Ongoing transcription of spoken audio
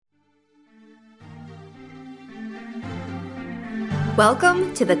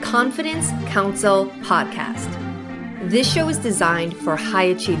Welcome to the Confidence Council podcast. This show is designed for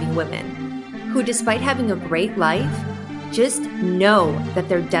high-achieving women who, despite having a great life, just know that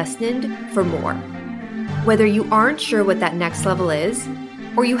they're destined for more. Whether you aren't sure what that next level is,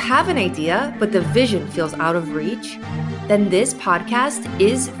 or you have an idea but the vision feels out of reach, then this podcast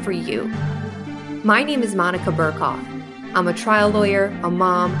is for you. My name is Monica Burkhoff. I'm a trial lawyer, a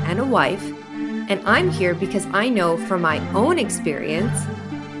mom, and a wife, and I'm here because I know from my own experience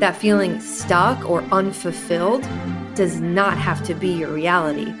that feeling stuck or unfulfilled does not have to be your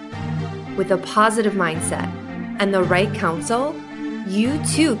reality. With a positive mindset and the right counsel, you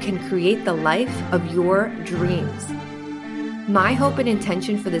too can create the life of your dreams. My hope and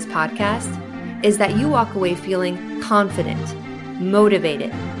intention for this podcast is that you walk away feeling confident,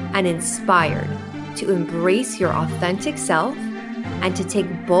 motivated, and inspired to embrace your authentic self and to take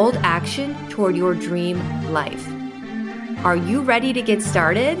bold action toward your dream life. Are you ready to get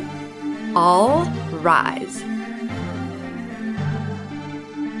started? All rise.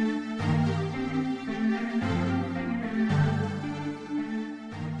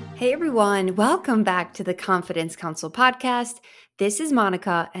 Hey everyone, welcome back to the Confidence Council podcast. This is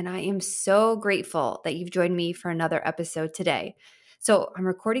Monica, and I am so grateful that you've joined me for another episode today. So I'm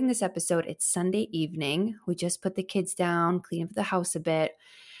recording this episode. It's Sunday evening. We just put the kids down, cleaned up the house a bit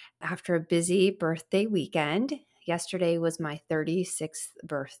after a busy birthday weekend. Yesterday was my 36th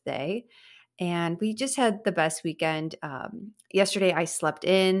birthday, and we just had the best weekend. Yesterday I slept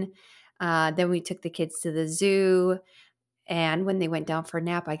in. Then we took the kids to the zoo. And when they went down for a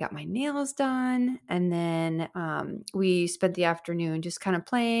nap, I got my nails done. And then we spent the afternoon just kind of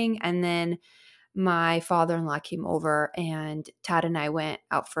playing. And then my father-in-law came over and Todd and I went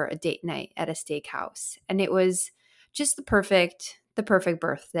out for a date night at a steakhouse. And it was just the perfect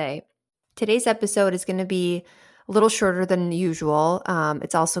birthday. Today's episode is going to be a little shorter than usual.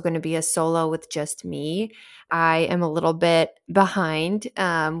 It's also going to be a solo with just me. I am a little bit behind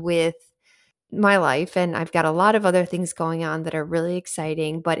with my life, and I've got a lot of other things going on that are really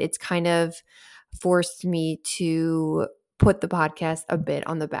exciting, but it's kind of forced me to put the podcast a bit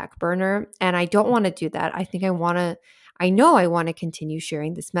on the back burner. And I don't want to do that. I know I want to continue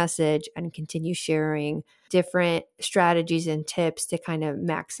sharing this message and continue sharing different strategies and tips to kind of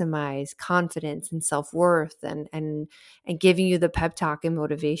maximize confidence and self-worth and giving you the pep talk and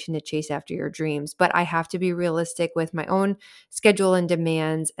motivation to chase after your dreams. But I have to be realistic with my own schedule and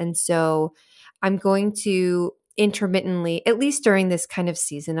demands. And so I'm going to intermittently, at least during this kind of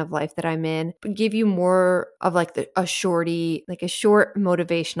season of life that I'm in, give you more of a short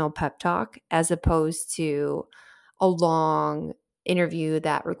motivational pep talk as opposed to a long interview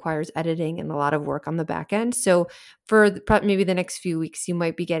that requires editing and a lot of work on the back end. So for maybe the next few weeks, you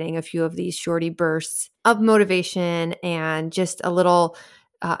might be getting a few of these shorty bursts of motivation and just a little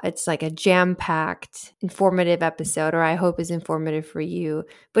it's like a jam-packed, informative episode, or I hope is informative for you,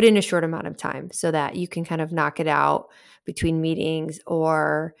 but in a short amount of time so that you can kind of knock it out between meetings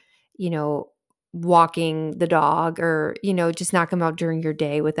or, walking the dog or, just knock them out during your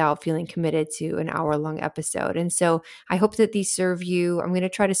day without feeling committed to an hour-long episode. And so I hope that these serve you. I'm going to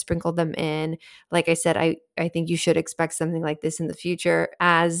try to sprinkle them in. Like I said, I think you should expect something like this in the future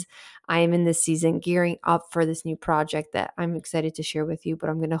as I am in this season gearing up for this new project that I'm excited to share with you, but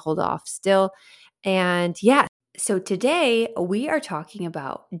I'm going to hold off still. And yeah, so today we are talking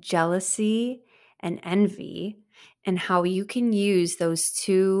about jealousy and envy and how you can use those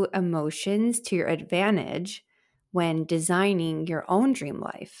two emotions to your advantage when designing your own dream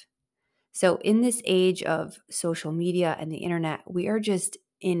life. So in this age of social media and the internet, we are just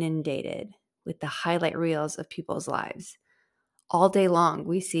inundated with the highlight reels of people's lives. All day long,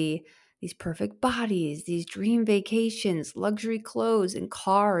 we see these perfect bodies, these dream vacations, luxury clothes and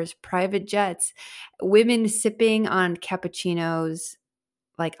cars, private jets, women sipping on cappuccinos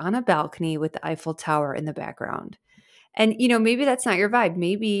like on a balcony with the Eiffel Tower in the background. And, maybe that's not your vibe.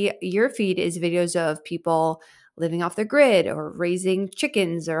 Maybe your feed is videos of people living off the grid or raising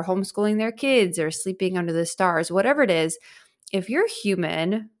chickens or homeschooling their kids or sleeping under the stars, whatever it is. If you're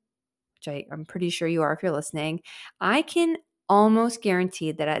human, which I'm pretty sure you are if you're listening, I can almost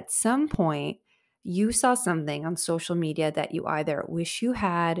guarantee that at some point you saw something on social media that you either wish you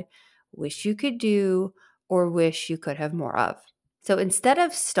had, wish you could do, or wish you could have more of. So instead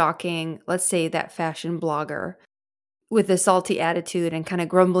of stalking, let's say, that fashion blogger with a salty attitude and kind of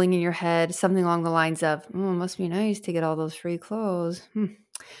grumbling in your head, something along the lines of, it must be nice to get all those free clothes.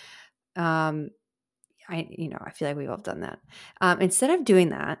 I feel like we've all done that. Instead of doing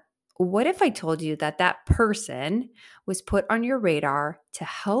that, what if I told you that that person was put on your radar to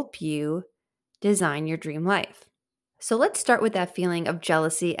help you design your dream life? So let's start with that feeling of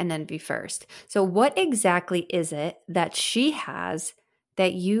jealousy and envy first. So, what exactly is it that she has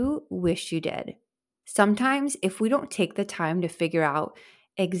that you wish you did? Sometimes, if we don't take the time to figure out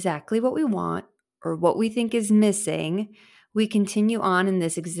exactly what we want or what we think is missing, we continue on in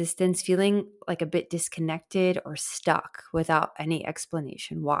this existence feeling like a bit disconnected or stuck without any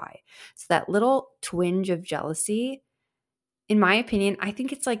explanation why. So, that little twinge of jealousy, in my opinion, I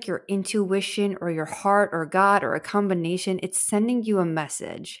think it's like your intuition or your heart or God or a combination. It's sending you a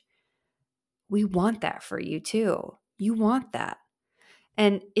message. We want that for you too. You want that.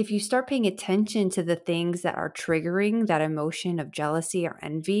 And if you start paying attention to the things that are triggering that emotion of jealousy or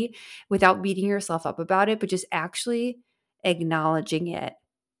envy without beating yourself up about it, but just actually acknowledging it,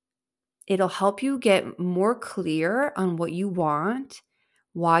 it'll help you get more clear on what you want,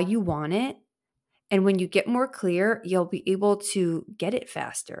 why you want it, and when you get more clear, you'll be able to get it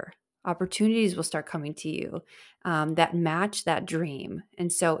faster. Opportunities will start coming to you that match that dream. And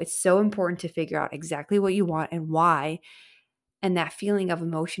so it's so important to figure out exactly what you want and why. And that feeling of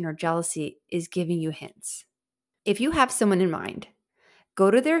emotion or jealousy is giving you hints. If you have someone in mind,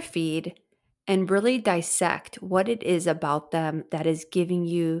 go to their feed and really dissect what it is about them that is giving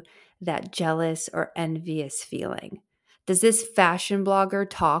you that jealous or envious feeling. Does this fashion blogger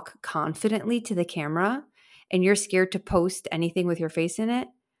talk confidently to the camera and you're scared to post anything with your face in it?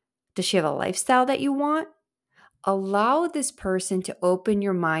 Does she have a lifestyle that you want? Allow this person to open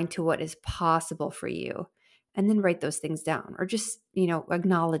your mind to what is possible for you and then write those things down or just,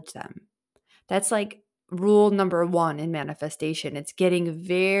 acknowledge them. That's like rule number one in manifestation. It's getting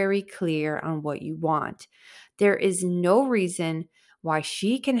very clear on what you want. There is no reason why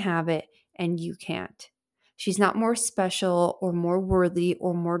she can have it and you can't. She's not more special or more worthy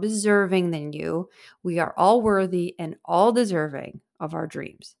or more deserving than you. We are all worthy and all deserving of our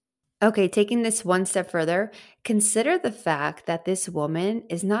dreams. Okay, taking this one step further, consider the fact that this woman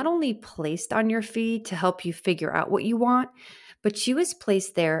is not only placed on your feed to help you figure out what you want, but she was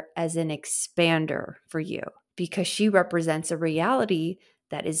placed there as an expander for you because she represents a reality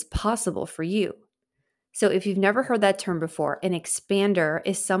that is possible for you. So, if you've never heard that term before, an expander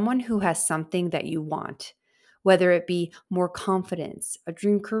is someone who has something that you want, whether it be more confidence, a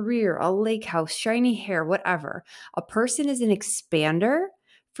dream career, a lake house, shiny hair, whatever. A person is an expander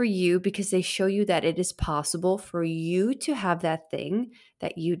for you because they show you that it is possible for you to have that thing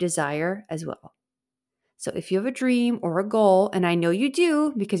that you desire as well. So, if you have a dream or a goal, and I know you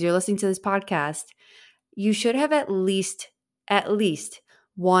do because you're listening to this podcast, you should have at least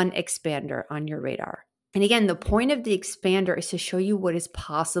one expander on your radar. And again, the point of the expander is to show you what is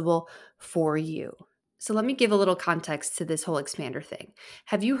possible for you. So let me give a little context to this whole expander thing.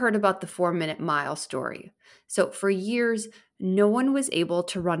 Have you heard about the 4-minute mile story? So for years, no one was able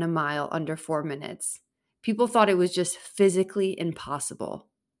to run a mile under 4 minutes. People thought it was just physically impossible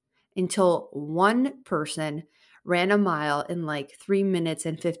until one person ran a mile in like 3 minutes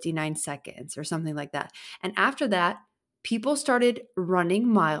and 59 seconds or something like that. And after that, people started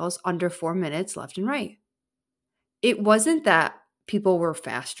running miles under 4 minutes left and right. It wasn't that people were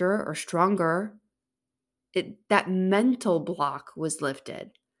faster or stronger. That mental block was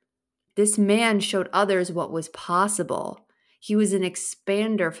lifted. This man showed others what was possible. He was an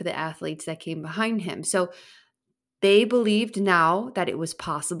expander for the athletes that came behind him. So they believed now that it was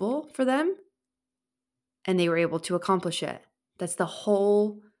possible for them and they were able to accomplish it. That's the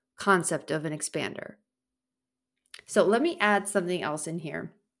whole concept of an expander. So let me add something else in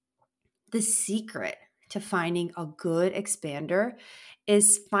here. The secret to finding a good expander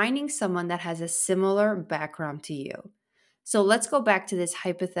is finding someone that has a similar background to you. So let's go back to this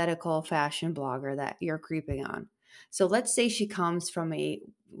hypothetical fashion blogger that you're creeping on. So let's say she comes from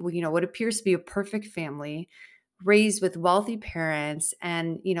what appears to be a perfect family, raised with wealthy parents,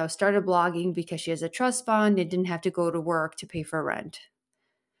 and, started blogging because she has a trust fund and didn't have to go to work to pay for rent.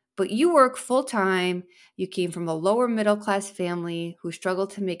 But you work full time. You came from a lower middle class family who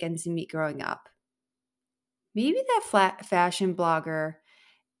struggled to make ends meet growing up. Maybe that flat fashion blogger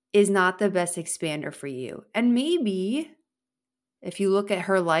is not the best expander for you. And maybe if you look at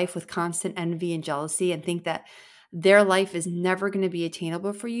her life with constant envy and jealousy and think that their life is never going to be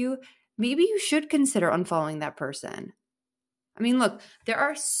attainable for you, maybe you should consider unfollowing that person. I mean, look, there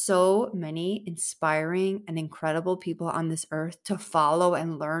are so many inspiring and incredible people on this earth to follow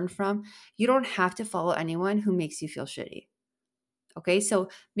and learn from. You don't have to follow anyone who makes you feel shitty. Okay, so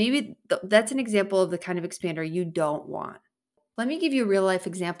maybe that's an example of the kind of expander you don't want. Let me give you a real life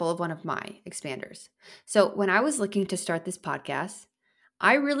example of one of my expanders. So, when I was looking to start this podcast,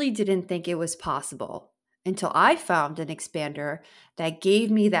 I really didn't think it was possible until I found an expander that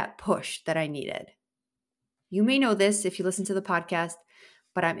gave me that push that I needed. You may know this if you listen to the podcast,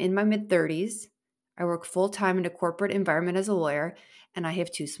 but I'm in my mid-30s. I work full-time in a corporate environment as a lawyer, and I have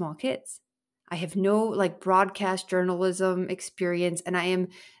 2 small kids. I have no broadcast journalism experience, and I am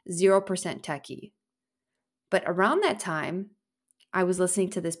 0% techie. But around that time, I was listening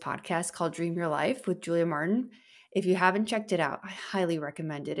to this podcast called Dream Your Life with Julia Martin. If you haven't checked it out, I highly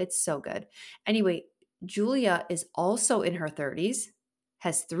recommend it. It's so good. Anyway, Julia is also in her 30s,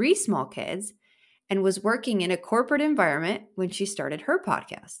 has 3 small kids, and was working in a corporate environment when she started her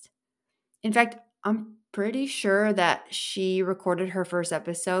podcast. In fact, I'm pretty sure that she recorded her first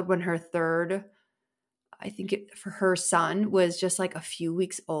episode when her third, for her son was just a few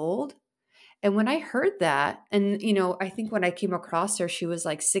weeks old. And when I heard that, and I think when I came across her, she was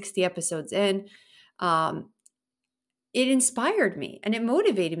 60 episodes in, it inspired me and it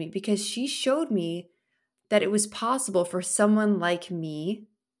motivated me because she showed me that it was possible for someone like me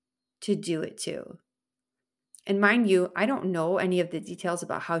to do it too. And mind you, I don't know any of the details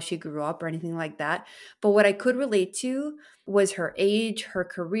about how she grew up or anything like that. But what I could relate to was her age, her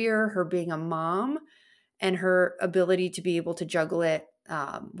career, her being a mom, and her ability to be able to juggle it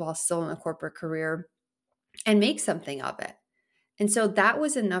while still in a corporate career and make something of it. And so that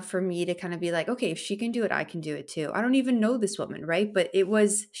was enough for me to kind of be like, okay, if she can do it, I can do it too. I don't even know this woman, right? But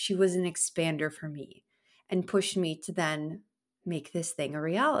she was an expander for me and pushed me to then make this thing a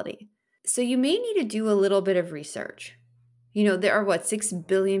reality. So you may need to do a little bit of research. There are 6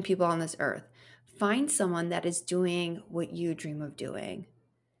 billion people on this earth. Find someone that is doing what you dream of doing,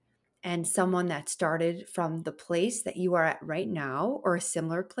 and someone that started from the place that you are at right now or a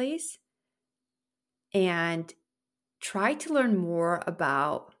similar place, and try to learn more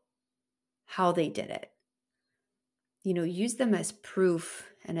about how they did it. Use them as proof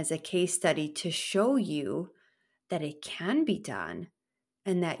and as a case study to show you that it can be done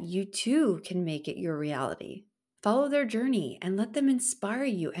and that you too can make it your reality. Follow their journey and let them inspire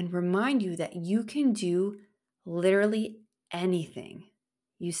you and remind you that you can do literally anything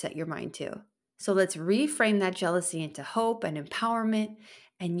you set your mind to. So let's reframe that jealousy into hope and empowerment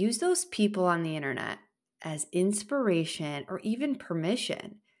and use those people on the internet as inspiration or even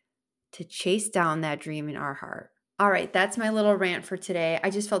permission to chase down that dream in our heart. All right, that's my little rant for today.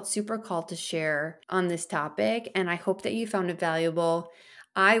 I just felt super called to share on this topic, and I hope that you found it valuable.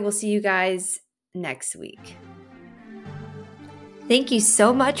 I will see you guys next week. Thank you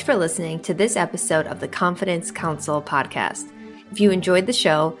so much for listening to this episode of the Confidence Council podcast. If you enjoyed the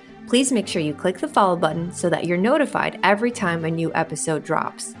show, please make sure you click the follow button so that you're notified every time a new episode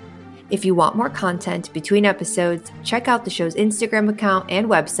drops. If you want more content between episodes, check out the show's Instagram account and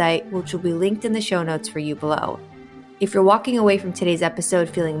website, which will be linked in the show notes for you below. If you're walking away from today's episode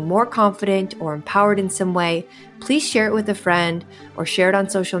feeling more confident or empowered in some way, please share it with a friend or share it on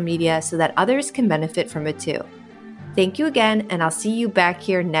social media so that others can benefit from it too. Thank you again, and I'll see you back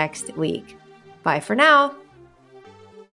here next week. Bye for now.